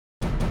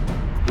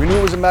knew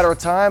it was a matter of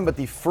time, but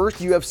the first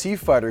UFC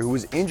fighter who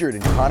was injured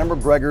in Conor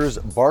McGregor's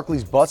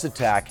Barclay's bus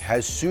attack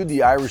has sued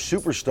the Irish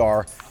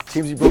superstar.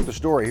 TMZ broke the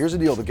story. Here's the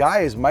deal. The guy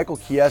is Michael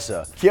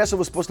Chiesa. Chiesa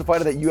was supposed to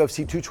fight at that UFC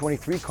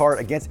 223 card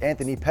against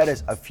Anthony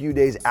Pettis a few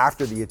days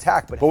after the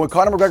attack. But when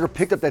Conor McGregor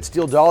picked up that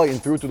steel dolly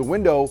and threw it through the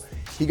window,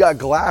 he got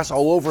glass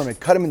all over him and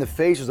cut him in the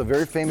face. There's a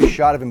very famous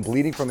shot of him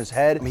bleeding from his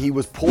head. He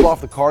was pulled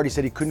off the card. He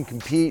said he couldn't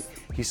compete.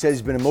 He says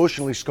he's been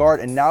emotionally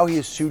scarred, and now he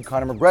has sued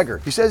Conor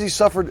McGregor. He says he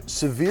suffered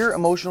severe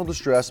emotional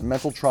distress,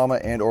 mental trauma,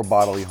 and/or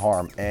bodily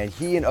harm. And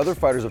he and other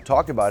fighters have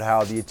talked about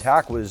how the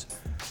attack was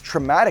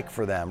traumatic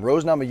for them.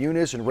 Rose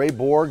Namajunas and Ray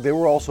Borg, they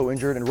were also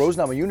injured, and Rose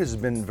Namajunas has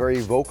been very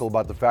vocal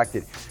about the fact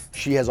that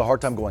she has a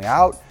hard time going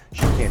out,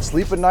 she can't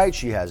sleep at night,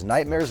 she has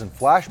nightmares and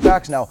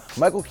flashbacks. Now,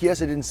 Michael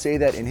Chiesa didn't say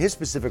that in his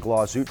specific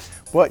lawsuit,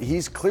 but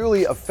he's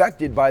clearly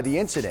affected by the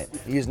incident.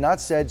 He has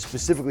not said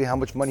specifically how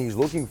much money he's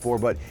looking for,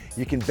 but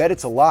you can bet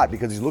it's a lot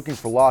because he's looking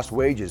for lost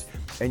wages.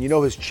 And you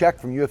know his check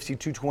from UFC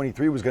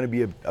 223 was going to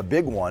be a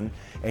big one,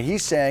 and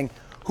he's saying,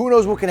 who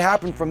knows what can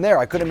happen from there?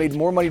 I could have made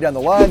more money down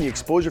the line. The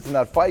exposure from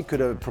that fight could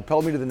have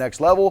propelled me to the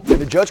next level. And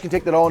the judge can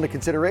take that all into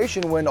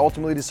consideration when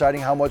ultimately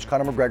deciding how much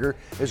Conor McGregor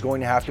is going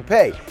to have to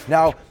pay.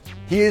 Now,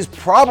 he is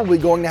probably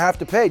going to have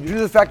to pay due to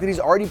the fact that he's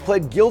already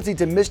pled guilty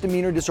to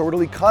misdemeanor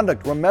disorderly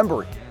conduct.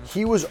 Remember,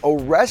 he was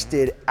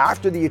arrested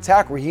after the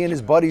attack where he and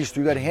his buddies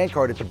threw that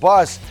handcart at the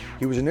bus.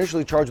 He was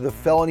initially charged with a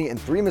felony and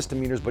 3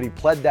 misdemeanors, but he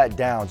pled that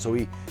down. So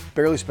he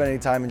barely spent any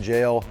time in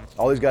jail.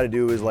 All he's got to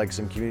do is like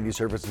some community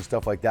service and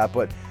stuff like that.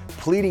 But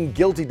pleading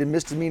guilty to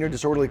misdemeanor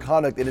disorderly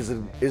conduct, it is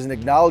an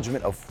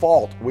acknowledgement of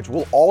fault, which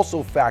will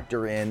also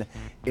factor in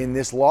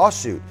this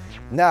lawsuit.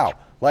 Now,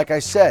 like I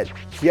said,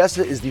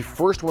 Chiesa is the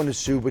first one to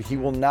sue, but he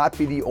will not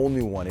be the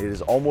only one. It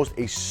is almost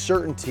a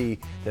certainty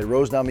that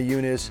Rose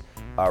Namajunas,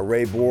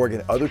 Ray Borg,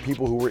 and other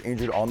people who were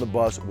injured on the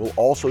bus will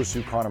also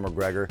sue Conor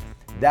McGregor.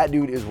 That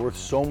dude is worth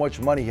so much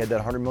money. He had that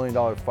 $100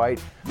 million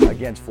fight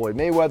against Floyd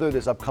Mayweather.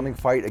 This upcoming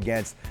fight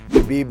against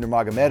Khabib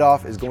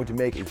Nurmagomedov is going to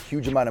make a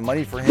huge amount of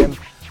money for him.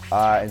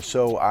 And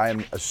so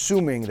I'm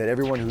assuming that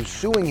everyone who's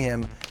suing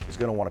him is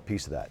going to want a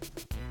piece of that.